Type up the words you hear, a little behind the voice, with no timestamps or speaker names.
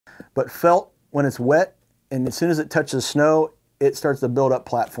But felt, when it's wet and as soon as it touches snow, it starts to build up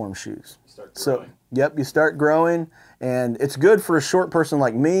platform shoes. So, yep, you start growing, and it's good for a short person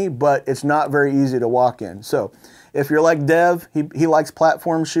like me, but it's not very easy to walk in. So if you're like Dev, he likes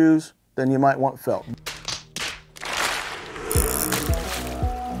platform shoes, then you might want felt.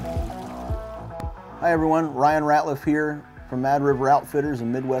 Hi everyone, Ryan Ratliff here from Mad River Outfitters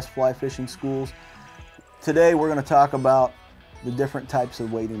and Midwest Fly Fishing Schools. Today we're going to talk about the different types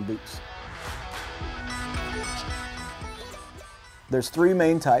of wading boots. There's three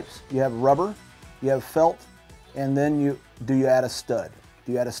main types. You have rubber, you have felt, and then do you add a stud?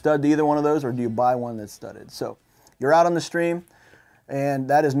 Do you add a stud to either one of those, or do you buy one that's studded? So you're out on the stream, and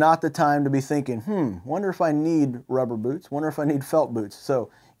that is not the time to be thinking, wonder if I need rubber boots, wonder if I need felt boots. So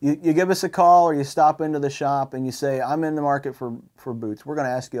you give us a call, or you stop into the shop and you say, I'm in the market for boots. We're going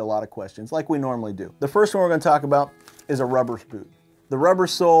to ask you a lot of questions like we normally do. The first one we're going to talk about is a rubber boot. The rubber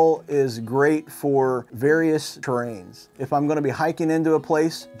sole is great for various terrains. If I'm going to be hiking into a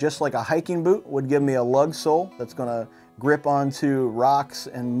place, just like a hiking boot would give me a lug sole that's going to grip onto rocks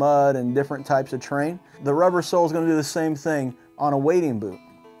and mud and different types of terrain, the rubber sole is going to do the same thing on a wading boot.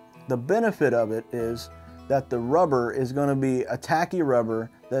 The benefit of it is that the rubber is going to be a tacky rubber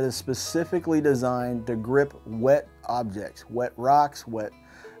that is specifically designed to grip wet objects, wet rocks, wet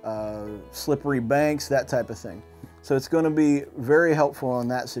slippery banks, that type of thing. So it's going to be very helpful in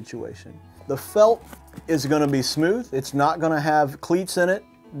that situation. The felt is going to be smooth. It's not going to have cleats in it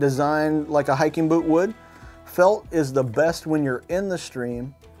designed like a hiking boot would. Felt is the best when you're in the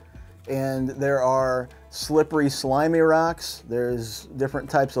stream and there are slippery, slimy rocks. There's different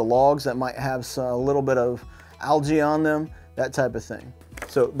types of logs that might have a little bit of algae on them, that type of thing.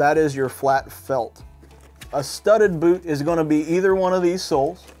 So that is your flat felt. A studded boot is going to be either one of these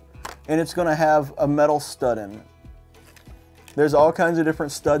soles, and it's going to have a metal stud in it. There's all kinds of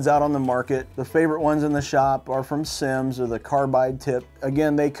different studs out on the market. The favorite ones in the shop are from Sims or the carbide tip.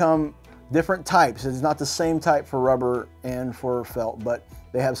 Again, they come different types. It's not the same type for rubber and for felt, but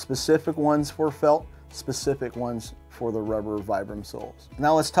they have specific ones for felt, specific ones for the rubber Vibram soles.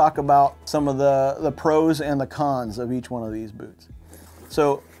 Now let's talk about some of the pros and the cons of each one of these boots.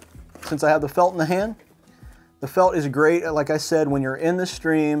 So since I have the felt in the hand, the felt is great, like I said, when you're in the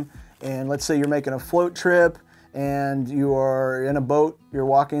stream and let's say you're making a float trip and you are in a boat, you're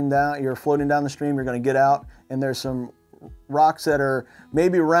walking down, you're floating down the stream, you're going to get out and there's some rocks that are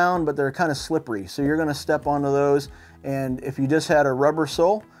maybe round but they're kind of slippery, so you're going to step onto those, and if you just had a rubber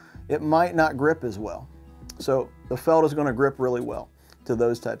sole, it might not grip as well. So the felt is going to grip really well to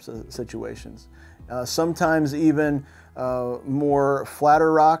those types of situations. Sometimes even more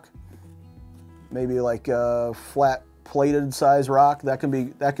flatter rock, maybe like a flat plated size rock, that can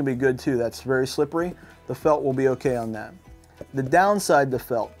be good too. That's very slippery. The felt will be okay on that. The downside to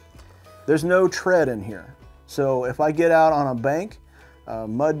felt, there's no tread in here. So if I get out on a bank, a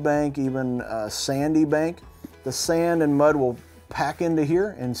mud bank, even a sandy bank, the sand and mud will pack into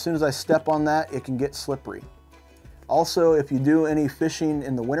here, and as soon as I step on that, it can get slippery. Also, if you do any fishing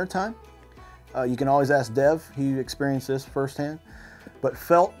in the wintertime, you can always ask Dev, he experienced this firsthand, but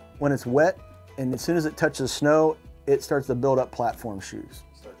felt, when it's wet and as soon as it touches snow, it starts to build up platform shoes.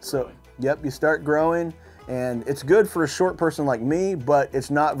 So yep, you start growing, and it's good for a short person like me, but it's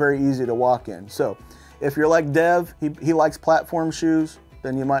not very easy to walk in. So if you're like Dev, he likes platform shoes,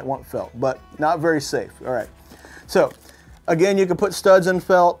 then you might want felt, but not very safe. All right. So again, you can put studs in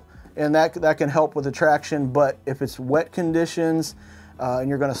felt, and that can help with the traction, but if it's wet conditions and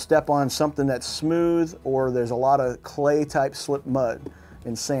you're going to step on something that's smooth, or there's a lot of clay type slip mud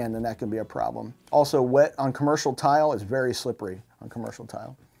and sand, then that can be a problem. Also, wet on commercial tile is very slippery on commercial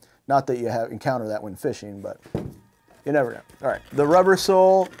tile. Not that you encounter that when fishing, but you never know. All right, the rubber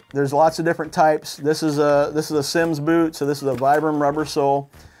sole, there's lots of different types. This is a Sims boot, so this is a Vibram rubber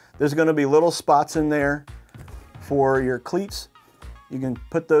sole. There's going to be little spots in there for your cleats. You can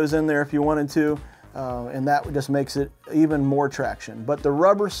put those in there if you wanted to, and that just makes it even more traction. But the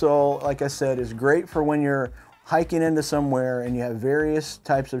rubber sole, like I said, is great for when you're hiking into somewhere and you have various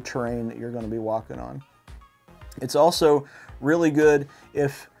types of terrain that you're going to be walking on. It's also really good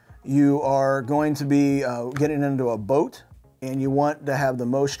if you are going to be getting into a boat and you want to have the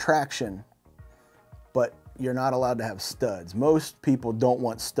most traction, but you're not allowed to have studs. Most people don't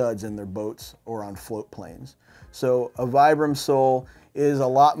want studs in their boats or on float planes. So a Vibram sole is a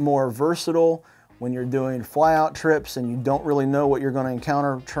lot more versatile when you're doing fly out trips and you don't really know what you're going to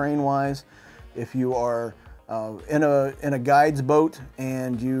encounter terrain wise. If you are in a guide's boat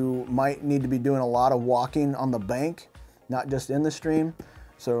and you might need to be doing a lot of walking on the bank, not just in the stream.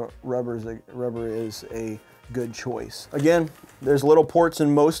 So rubber is a good choice. Again, there's little ports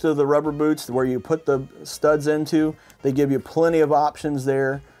in most of the rubber boots where you put the studs into. They give you plenty of options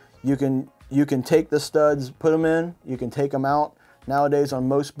there. You can take the studs, put them in, you can take them out. Nowadays on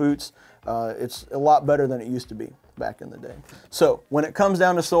most boots, it's a lot better than it used to be back in the day. So when it comes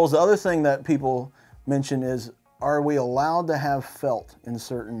down to soles, the other thing that people mention is, are we allowed to have felt in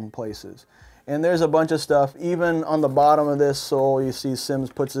certain places? And there's a bunch of stuff. Even on the bottom of this sole, you see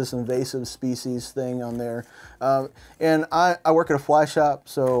Sims puts this invasive species thing on there. And I work at a fly shop,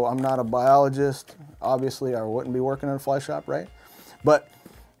 so I'm not a biologist. Obviously, I wouldn't be working in a fly shop, right? But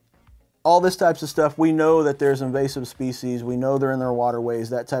all this types of stuff, we know that there's invasive species. We know they're in their waterways,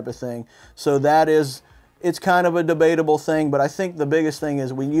 that type of thing. So that is, it's kind of a debatable thing, but I think the biggest thing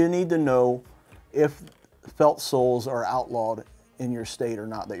is you need to know if felt soles are outlawed in your state or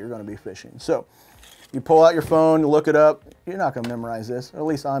not that you're going to be fishing. So you pull out your phone, you look it up. You're not going to memorize this, or at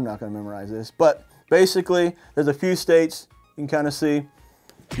least I'm not going to memorize this. But basically, there's a few states you can kind of see: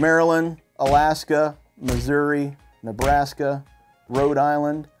 Maryland, Alaska, Missouri, Nebraska, Rhode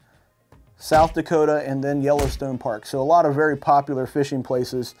Island, South Dakota, and then Yellowstone Park. So a lot of very popular fishing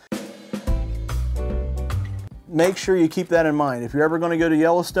places. Make sure you keep that in mind. If you're ever going to go to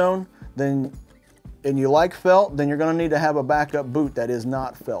Yellowstone, and you like felt, then you're going to need to have a backup boot that is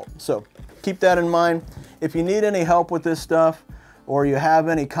not felt. So keep that in mind. If you need any help with this stuff, or you have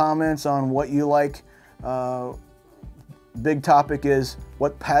any comments on what you like, big topic is,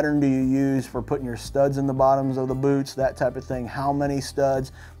 what pattern do you use for putting your studs in the bottoms of the boots, that type of thing, how many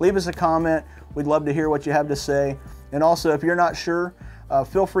studs. Leave us a comment. We'd love to hear what you have to say. And also, if you're not sure,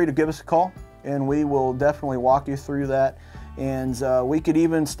 feel free to give us a call, and we will definitely walk you through that. And we could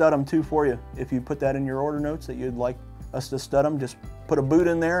even stud them too for you. If you put that in your order notes that you'd like us to stud them, just put a boot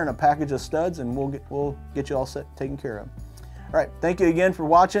in there and a package of studs, and we'll get you all taken care of. All right, thank you again for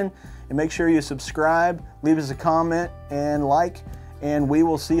watching, and make sure you subscribe, leave us a comment, and like, and we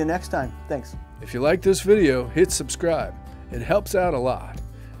will see you next time. Thanks. If you like this video, hit subscribe. It helps out a lot.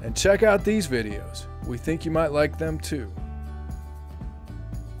 And check out these videos. We think you might like them too.